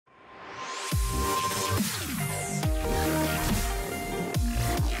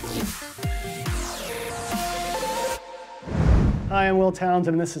Hi, I'm Will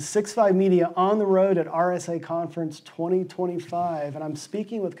Townsend, and this is 6.5 Media on the road at RSA Conference 2025. And I'm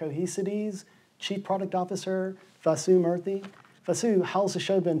speaking with Cohesity's Chief Product Officer, Vasu Murthy. Vasu, how's the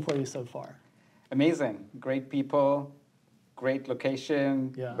show been for you so far? Amazing. Great people, great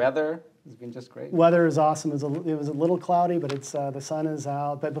location, weather. It's been just great. Weather is awesome. It was a little cloudy, but the sun is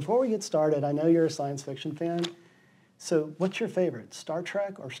out. But before we get started, I know you're a science fiction fan. So what's your favorite, Star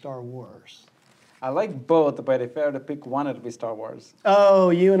Trek or Star Wars? I like both, but if I had to pick one, it would be Star Wars. Oh,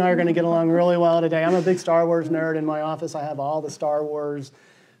 you and I are going to get along really well today. I'm a big Star Wars nerd. In my office, I have all the Star Wars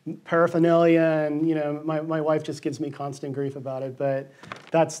paraphernalia, and my wife just gives me constant grief about it. But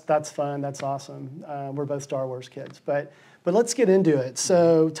that's fun. That's awesome. We're both Star Wars kids. But let's get into it.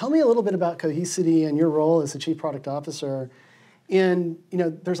 So tell me a little bit about Cohesity and your role as the Chief Product Officer. And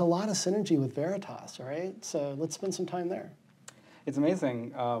there's a lot of synergy with Veritas, right? So let's spend some time there. It's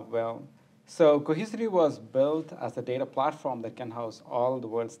amazing. So Cohesity was built as a data platform that can house all the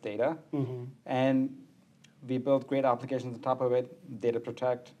world's data. And we built great applications on top of it, Data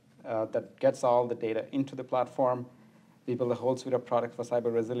Protect, that gets all the data into the platform. We built a whole suite of products for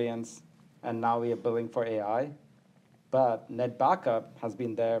cyber resilience, and now we are building for AI. But Net Backup has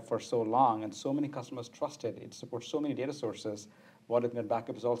been there for so long, and so many customers trust it. It supports so many data sources. What if Net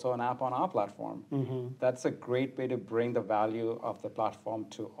Backup is also an app on our platform? That's a great way to bring the value of the platform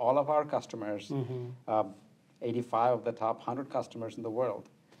to all of our customers, 85 of the top 100 customers in the world,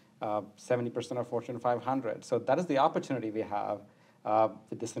 70% of Fortune 500. So that is the opportunity we have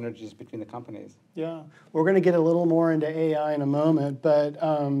with the synergies between the companies. Yeah, we're going to get a little more into AI in a moment, but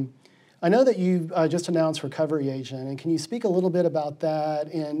I know that you just announced RecoveryAgent, and can you speak a little bit about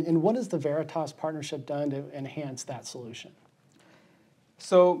that, and what has the Veritas partnership done to enhance that solution?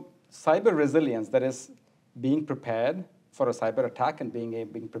 So cyber resilience, that is being prepared for a cyber attack and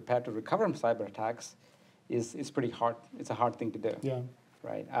being prepared to recover from cyber attacks, is pretty hard. It's a hard thing to do. Yeah.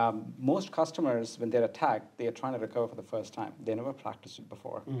 Right. Most customers, when they're attacked, they are trying to recover for the first time. They never practiced it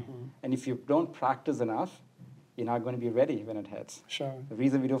before. And if you don't practice enough, you're not going to be ready when it hits. Sure. The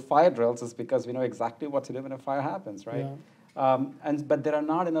reason we do fire drills is because we know exactly what to do when a fire happens, right? Yeah. But there are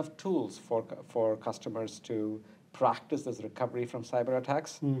not enough tools for customers to practice this recovery from cyber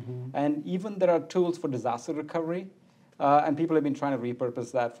attacks. And even there are tools for disaster recovery, and people have been trying to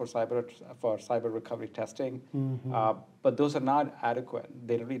repurpose that for cyber recovery testing. But those are not adequate.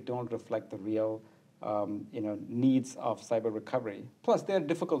 They really don't reflect the real needs of cyber recovery. Plus, they're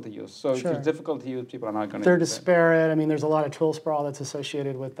difficult to use. So if it's difficult to use, people are not going to use it. They're disparate. I mean, there's a lot of tool sprawl that's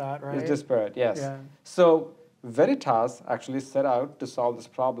associated with that, right? It's disparate, yes. Yeah. So Veritas actually set out to solve this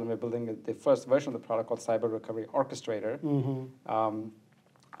problem. We're building the first version of the product called Cyber Recovery Orchestrator.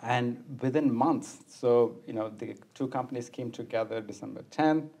 And within months, so the two companies came together December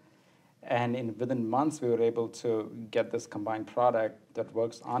 10, and within months we were able to get this combined product that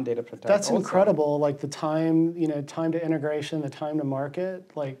works on Data Protect. That's also incredible. Like the time, time to integration, the time to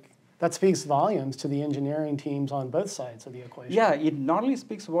market, like that speaks volumes to the engineering teams on both sides of the equation. Yeah, it not only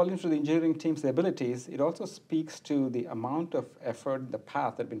speaks volumes to the engineering team's abilities, it also speaks to the amount of effort, the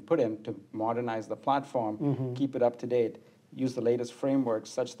path that has been put in to modernize the platform, keep it up to date, use the latest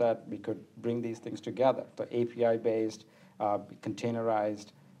frameworks such that we could bring these things together. The API-based,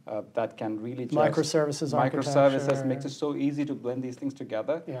 containerized, that can really just... Microservices makes it so easy to blend these things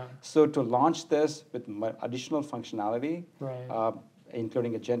together. Yeah. So to launch this with additional functionality,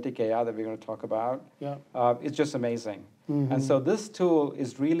 including Agentic AI that we're going to talk about, it's just amazing. And so this tool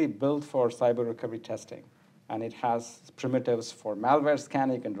is really built for cyber recovery testing. And it has primitives for malware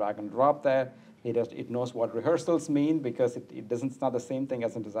scanning. You can drag and drop there. It knows what rehearsals mean because it's not the same thing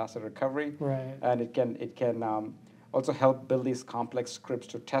as in disaster recovery. Right. And it can also help build these complex scripts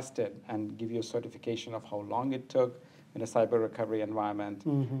to test it and give you a certification of how long it took in a cyber recovery environment.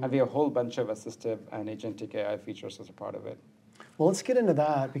 And we have a whole bunch of assistive and agentic AI features as a part of it. Well, let's get into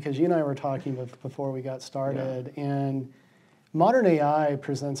that because you and I were talking before we got started. And modern AI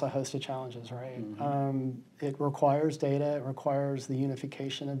presents a host of challenges, right? It requires data. It requires the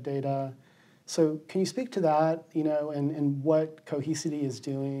unification of data. So can you speak to that, and what Cohesity is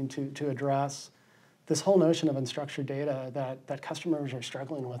doing to address this whole notion of unstructured data that customers are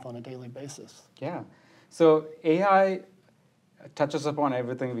struggling with on a daily basis? Yeah. So AI touches upon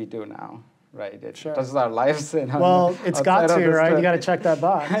everything we do now, right? It touches our lives. Well, it's got to, right? You got to check that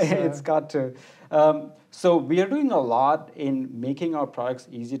box. So. It's got to. So we are doing a lot in making our products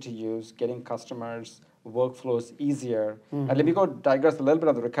easy to use, getting customers' workflows easier. And let me go digress a little bit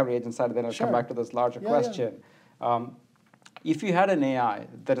on the recovery agent side, and then I'll come back to this larger question. If you had an AI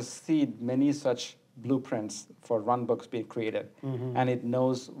that has seen many such blueprints for runbooks being created, and it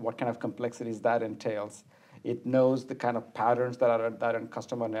knows what kind of complexities that entails, It knows the kind of patterns that are in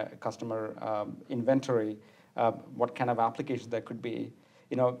customer inventory, what kind of applications there could be.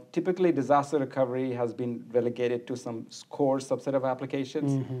 Typically disaster recovery has been relegated to some core subset of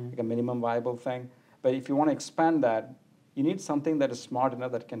applications, like a minimum viable thing. But if you want to expand that, you need something that is smart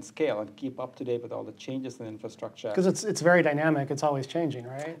enough that can scale and keep up to date with all the changes in infrastructure. Because it's very dynamic. It's always changing,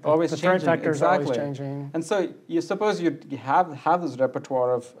 right? Always the changing, threat vector is exactly. always changing. And so you suppose you have this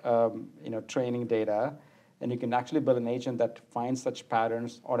repertoire of training data, and you can actually build an agent that finds such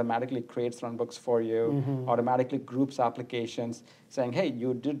patterns, automatically creates runbooks for you, automatically groups applications, saying, hey,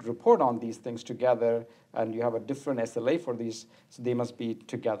 you did report on these things together, and you have a different SLA for these, so they must be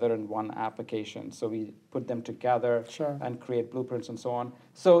together in one application. So we put them together and create blueprints and so on.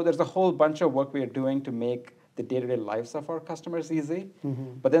 So there's a whole bunch of work we are doing to make the day-to-day lives of our customers easy.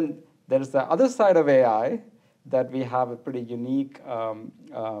 But then there's the other side of AI, that we have a pretty unique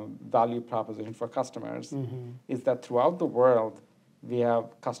value proposition for customers, is that throughout the world, we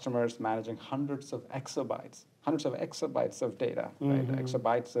have customers managing hundreds of exabytes of data. Right?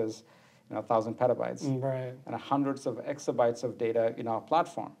 Exabytes is 1,000 petabytes, and hundreds of exabytes of data in our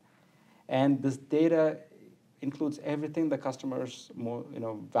platform. And this data includes everything the customer's more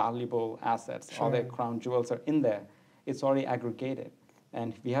valuable assets, all their crown jewels are in there. It's already aggregated.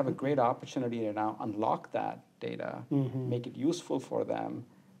 And we have a great opportunity to now unlock that data, make it useful for them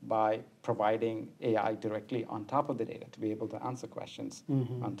by providing AI directly on top of the data to be able to answer questions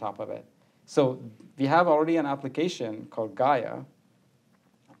on top of it. So we have already an application called Gaia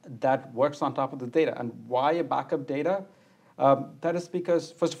that works on top of the data. And why a backup data? That is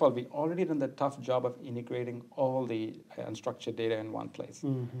because, first of all, we already done the tough job of integrating all the unstructured data in one place.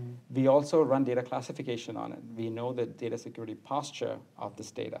 We also run data classification on it. We know the data security posture of this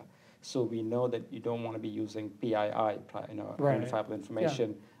data. So we know that you don't want to be using PII, identifiable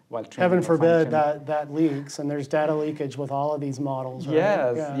information, while training. Heaven forbid that leaks, and there's data leakage with all of these models, right?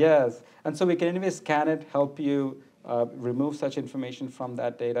 Yes. And so we can anyway scan it, help you remove such information from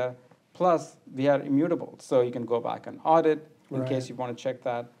that data. Plus, we are immutable, so you can go back and audit in case you want to check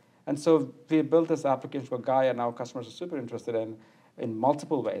that. And so we built this application for Gaia, now customers are super interested in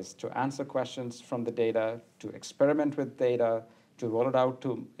multiple ways to answer questions from the data, to experiment with data, to roll it out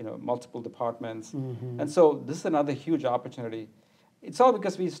to multiple departments. And so this is another huge opportunity. It's all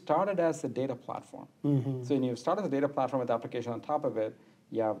because we started as a data platform. So when you start as a data platform with the application on top of it,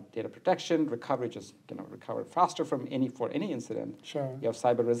 you have data protection, recovery, just recover faster for any incident. You have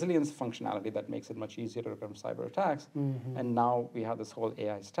cyber resilience functionality that makes it much easier to recover from cyber attacks. And now we have this whole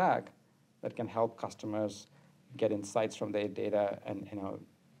AI stack that can help customers get insights from their data and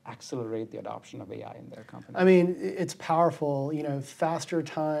accelerate the adoption of AI in their company. I mean, it's powerful. Faster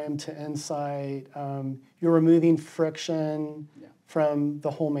time to insight. You're removing friction from the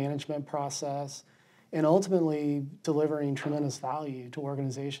whole management process, and ultimately delivering tremendous value to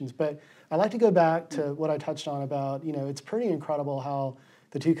organizations. But I'd like to go back to what I touched on about, it's pretty incredible how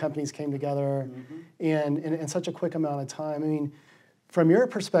the two companies came together in such a quick amount of time. I mean, from your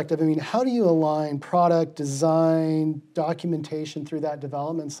perspective, how do you align product, design, documentation through that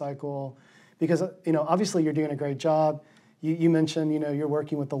development cycle? Because, obviously you're doing a great job. You mentioned, you're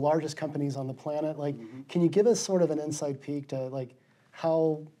working with the largest companies on the planet. Can you give us sort of an inside peek to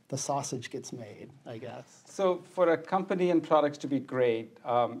how the sausage gets made, I guess? So for a company and products to be great,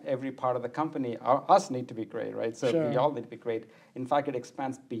 every part of the company, us need to be great, right? So we all need to be great. In fact, it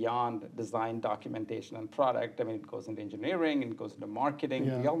expands beyond design, documentation, and product. It goes into engineering, it goes into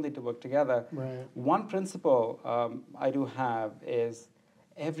marketing. We all need to work together. One principle I do have is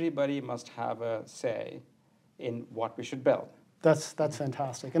everybody must have a say in what we should build. That's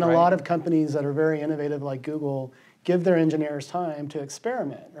fantastic. And a lot of companies that are very innovative, like Google, give their engineers time to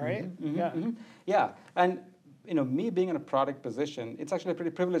experiment, right? Yeah, and me being in a product position, it's actually a pretty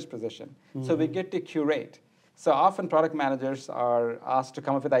privileged position. So we get to curate. So often product managers are asked to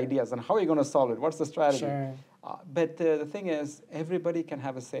come up with ideas, and how are you going to solve it? What's the strategy? But the thing is, everybody can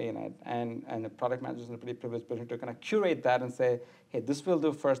have a say in it, and a product manager is in a pretty privileged position to kind of curate that and say, hey, this will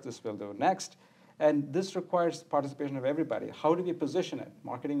do first, this will do next. And this requires participation of everybody. How do we position it?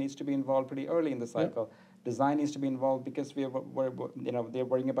 Marketing needs to be involved pretty early in the cycle. Design needs to be involved because they're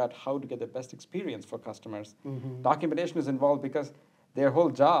worrying about how to get the best experience for customers. Documentation is involved because their whole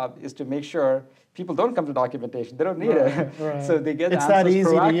job is to make sure people don't come to documentation. They don't need it. So they get it's answers that easy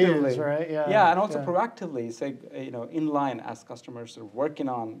proactively. To use, right? And also proactively, say, in line as customers are working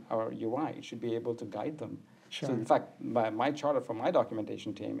on our UI, it should be able to guide them. So in fact, my charter for my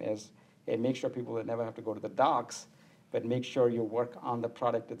documentation team is, hey, make sure people that never have to go to the docs, but make sure you work on the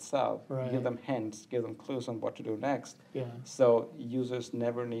product itself. Give them hints, give them clues on what to do next. So users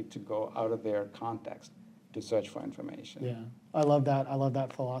never need to go out of their context. to search for information. Yeah, I love that. I love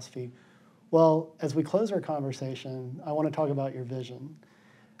that philosophy. Well, as we close our conversation, I want to talk about your vision.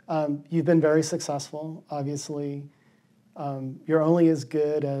 You've been very successful, obviously. You're only as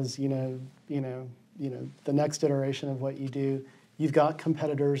good as the next iteration of what you do. You've got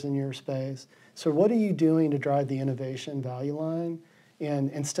competitors in your space. So what are you doing to drive the innovation value line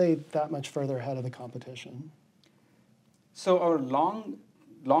and stay that much further ahead of the competition? So our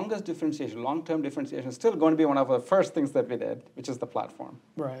longest differentiation, long-term differentiation, is still going to be one of the first things that we did, which is the platform.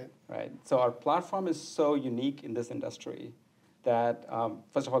 Right. Right. So our platform is so unique in this industry that,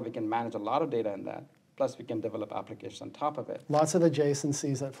 first of all, we can manage a lot of data in that. Plus, we can develop applications on top of it. Lots of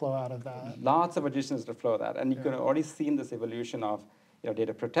adjacencies that flow out of that. Lots of adjacencies that flow that. And you can already see in this evolution of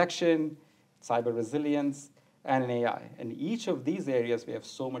data protection, cyber resilience, and in AI. In each of these areas, we have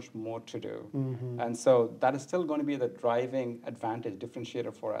so much more to do. And so that is still going to be the driving advantage,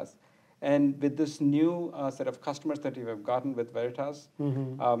 differentiator for us. And with this new set of customers that we have gotten with Veritas,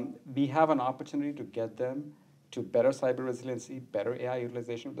 we have an opportunity to get them to better cyber resiliency, better AI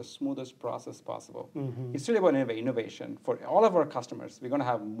utilization, the smoothest process possible. It's really about innovation. For all of our customers, we're going to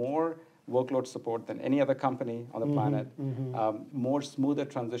have more workload support than any other company on the planet, more smoother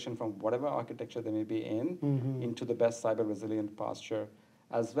transition from whatever architecture they may be in into the best cyber resilient posture,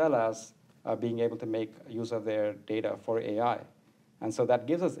 as well as being able to make use of their data for AI. And so that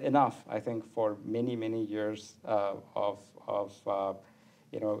gives us enough, I think, for many, many years of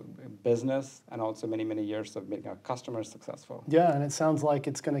business, and also many, many years of making our customers successful. Yeah, and it sounds like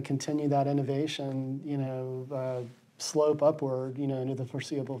it's going to continue that innovation, slope upward, into the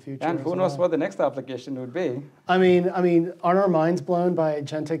foreseeable future. And who knows what the next application would be? I mean, aren't our minds blown by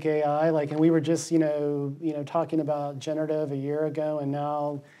agentic AI? And we were just, talking about generative a year ago, and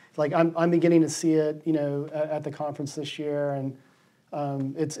now, I'm beginning to see it, at the conference this year, and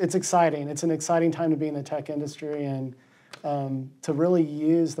it's exciting. It's an exciting time to be in the tech industry, and to really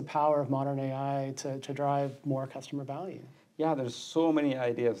use the power of modern AI to drive more customer value. Yeah, there's so many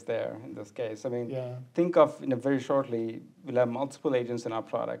ideas there in this case. Think of, very shortly, we'll have multiple agents in our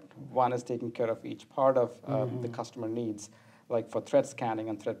product. One is taking care of each part of the customer needs, like for threat scanning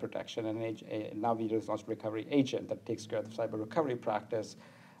and threat protection. And now we just launched RecoveryAgent that takes care of the cyber recovery practice.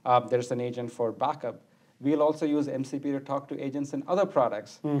 There's an agent for backup. We'll also use MCP to talk to agents in other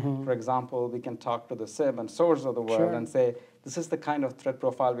products. For example, we can talk to the SIEM and SOARs of the world and say, this is the kind of threat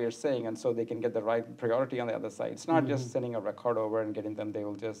profile we are seeing, and so they can get the right priority on the other side. It's not just sending a record over and getting them, they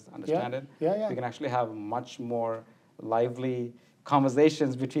will just understand it. We can actually have much more lively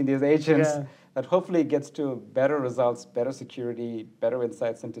conversations between these agents that hopefully gets to better results, better security, better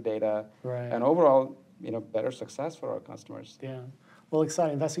insights into data, and overall, better success for our customers. Yeah. Well,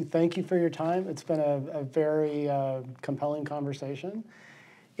 exciting. Vasu, thank you for your time. It's been a very compelling conversation.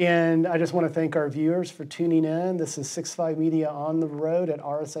 And I just want to thank our viewers for tuning in. This is 6.5 Media on the road at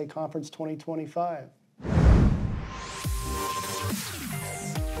RSA Conference 2025.